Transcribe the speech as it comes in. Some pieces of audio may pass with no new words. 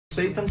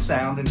Safe and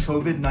sound in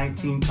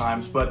COVID-19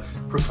 times, but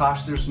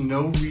Prakash, there's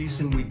no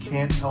reason we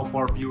can't help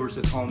our viewers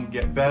at home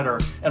get better.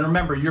 And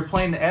remember, you're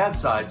playing the ad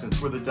side since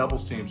we're the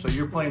doubles team, so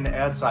you're playing the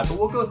ad side. But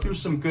we'll go through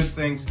some good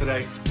things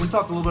today. We'll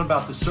talk a little bit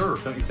about the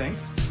serve, don't you think?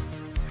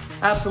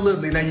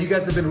 Absolutely. Now, you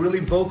guys have been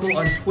really vocal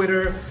on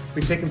Twitter.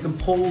 We've taken some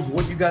polls,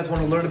 what you guys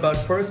want to learn about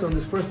first. So in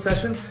this first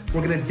session,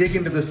 we're going to dig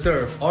into the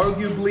serve.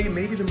 Arguably,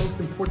 maybe the most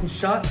important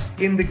shot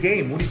in the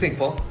game. What do you think,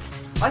 Paul?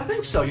 I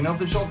think so. You know,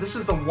 this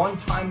is the one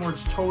time where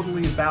it's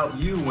totally about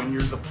you when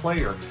you're the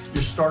player.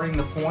 You're starting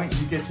the point.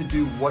 You get to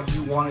do what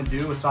you want to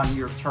do. It's on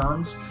your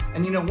terms.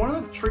 And, you know, one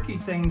of the tricky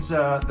things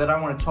that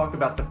I want to talk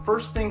about, the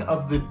first thing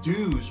of the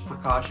do's,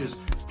 Prakash, is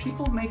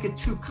people make it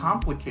too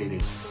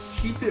complicated.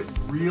 Keep it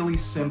really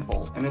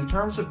simple. And in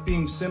terms of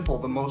being simple,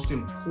 the most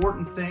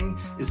important thing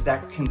is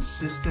that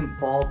consistent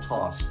ball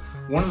toss.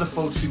 One of the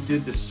folks who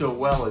did this so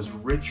well is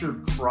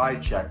Richard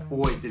Krajicek.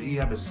 Boy, did he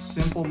have a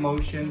simple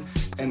motion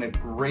and a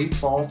great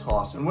ball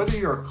toss. And whether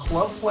you're a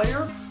club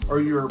player or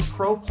you're a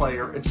pro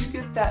player, if you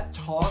get that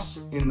toss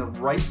in the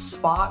right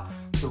spot,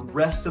 the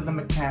rest of the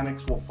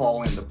mechanics will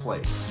fall into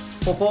place.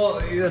 Well, Paul,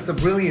 that's a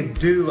brilliant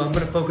do. I'm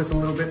going to focus a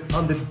little bit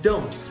on the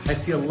don'ts. I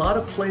see a lot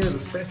of players,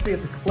 especially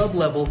at the club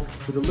level,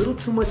 with a little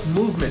too much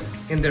movement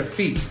in their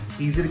feet.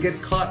 Easy to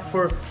get caught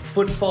for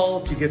foot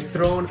faults, you get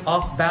thrown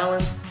off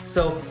balance.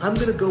 So I'm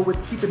going to go with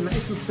keep it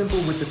nice and simple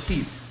with the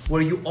feet.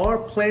 Where you are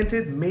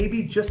planted,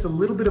 maybe just a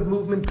little bit of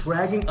movement,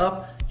 dragging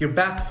up your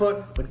back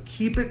foot, but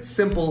keep it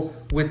simple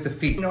with the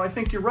feet. You know, I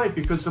think you're right,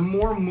 because the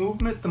more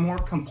movement, the more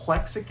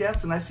complex it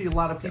gets, and I see a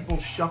lot of people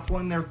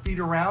shuffling their feet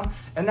around,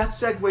 and that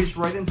segues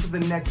right into the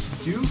next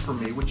do for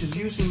me, which is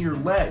using your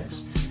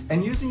legs.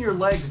 And using your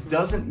legs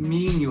doesn't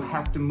mean you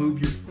have to move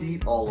your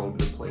feet all over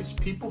the place.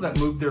 People that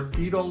move their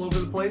feet all over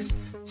the place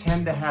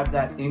tend to have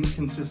that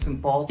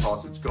inconsistent ball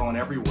toss. It's going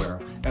everywhere.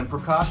 And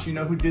Prakash, you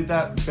know who did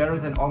that better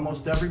than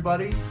almost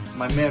everybody?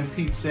 My man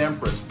Pete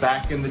Sampras,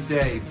 back in the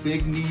day.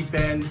 Big knee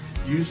bend,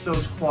 used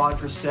those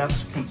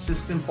quadriceps,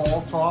 consistent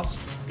ball toss,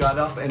 got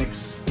up and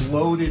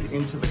exploded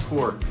into the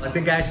court. I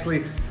think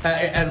actually,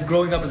 as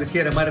growing up as a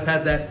kid, I might have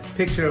had that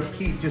picture of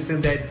Pete just in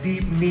that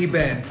deep knee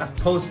bend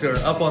poster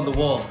up on the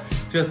wall.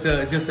 Just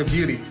a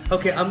beauty.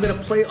 Okay, I'm gonna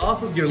play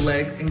off of your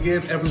legs and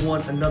give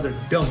everyone another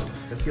don't.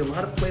 I see a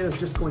lot of players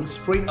just going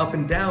straight up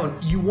and down.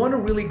 You wanna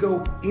really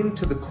go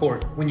into the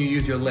court when you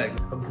use your leg.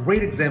 A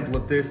great example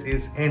of this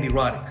is Andy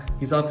Roddick.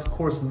 He's of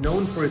course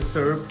known for his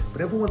serve,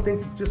 but everyone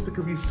thinks it's just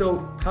because he's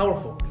so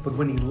powerful. But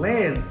when he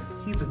lands,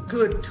 he's a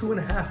good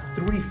 2.5,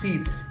 3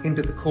 feet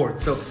into the court.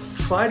 So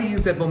try to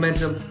use that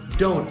momentum.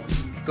 Don't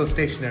go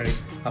stationary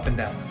up and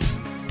down.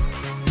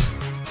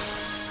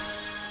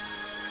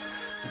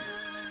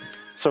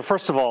 So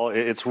first of all,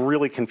 it's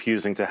really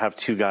confusing to have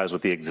two guys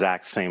with the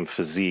exact same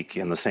physique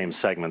in the same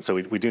segment. So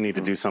we do need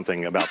to do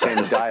something about that.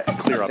 Same diet.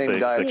 Clear up the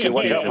confusion.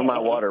 Watch out for my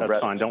water, That's Brett.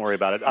 fine. Don't worry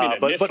about it.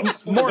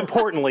 But more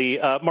importantly,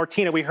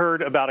 Martina, we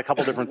heard about a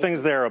couple different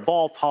things there. A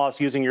ball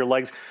toss, using your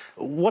legs.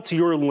 What's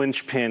your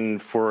linchpin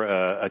for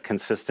a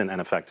consistent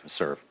and effective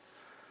serve?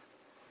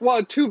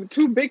 Well,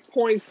 two big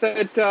points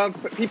that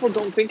people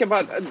don't think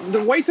about.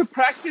 The way to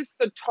practice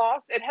the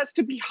toss, it has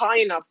to be high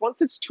enough.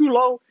 Once it's too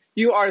low,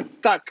 you are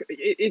stuck.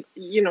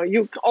 You know,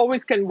 you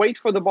always can wait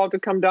for the ball to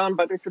come down,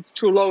 but if it's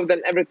too low,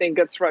 then everything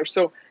gets rushed.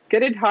 So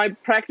get it high,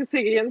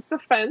 practicing against the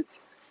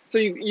fence. So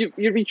you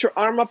reach your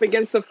arm up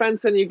against the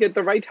fence and you get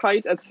the right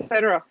height,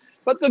 etc.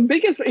 But the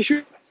biggest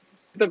issue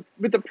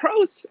with the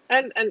pros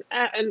and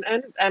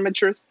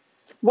amateurs,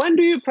 when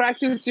do you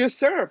practice your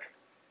serve?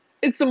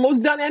 It's the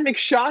most dynamic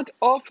shot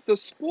of the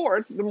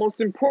sport, the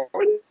most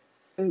important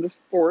in the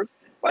sport,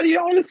 but you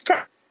always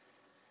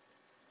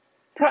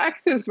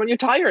practice when you're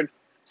tired.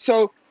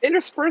 So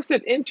intersperse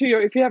it into your,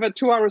 if you have a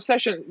 2-hour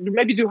session,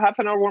 maybe do half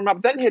an hour warm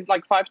up, then hit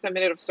like 5-10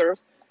 minutes of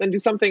serves, then do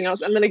something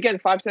else, and then again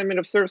 5-10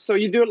 minutes of serves. So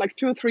you do it like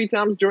 2 or 3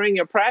 times during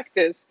your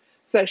practice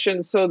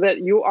session so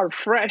that you are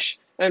fresh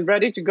and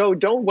ready to go.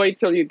 Don't wait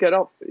till you get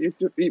up,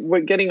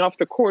 you're getting off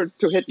the court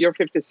to hit your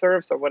 50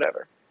 serves or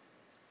whatever.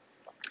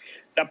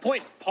 That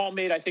point Paul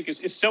made, I think,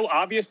 is so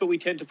obvious, but we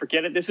tend to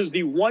forget it. This is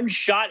the one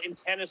shot in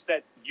tennis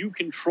that you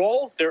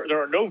control.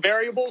 There are no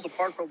variables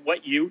apart from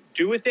what you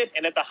do with it.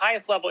 And at the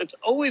highest level, it's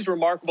always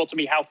remarkable to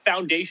me how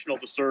foundational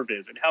the serve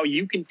is and how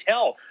you can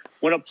tell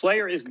when a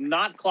player is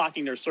not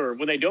clocking their serve,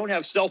 when they don't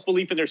have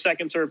self-belief in their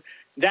second serve.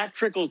 That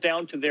trickles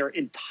down to their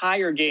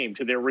entire game,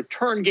 to their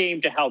return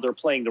game, to how they're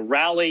playing the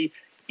rally.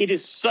 It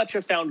is such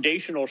a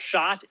foundational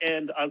shot,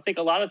 and I think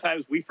a lot of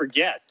times we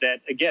forget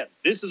that, again,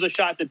 this is a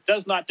shot that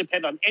does not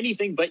depend on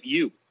anything but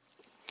you.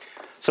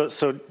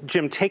 So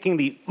Jim, taking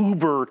the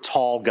uber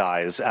tall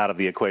guys out of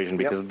the equation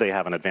because they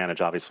have an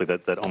advantage, obviously,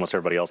 that almost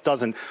everybody else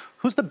doesn't.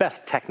 Who's the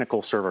best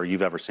technical server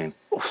you've ever seen?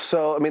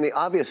 So, I mean, the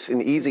obvious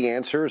and easy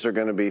answers are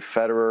going to be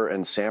Federer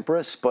and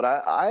Sampras, but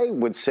I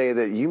would say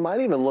that you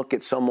might even look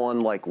at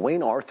someone like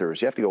Wayne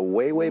Arthurs. You have to go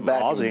way, way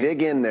back and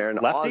dig in there. An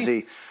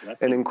Aussie,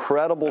 an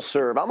incredible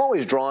serve. I'm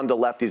always drawn to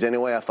lefties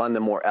anyway. I find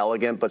them more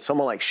elegant, but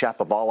someone like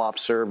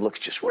Shapovalov's serve looks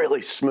just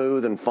really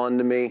smooth and fun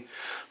to me.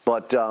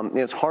 But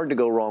it's hard to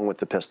go wrong with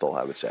the pistol.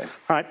 skill, I would say.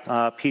 All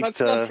right, Pete.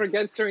 Let's not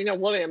forget Serena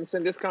Williams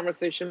in this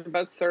conversation.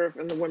 Best serve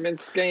in the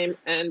women's game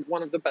and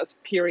one of the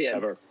best, period.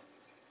 Ever.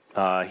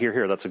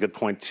 Here. That's a good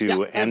point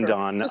to end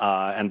on.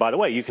 And by the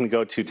way, you can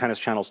go to Tennis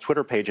Channel's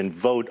Twitter page and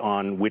vote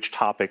on which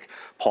topic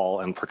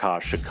Paul and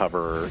Prakash should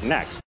cover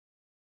next.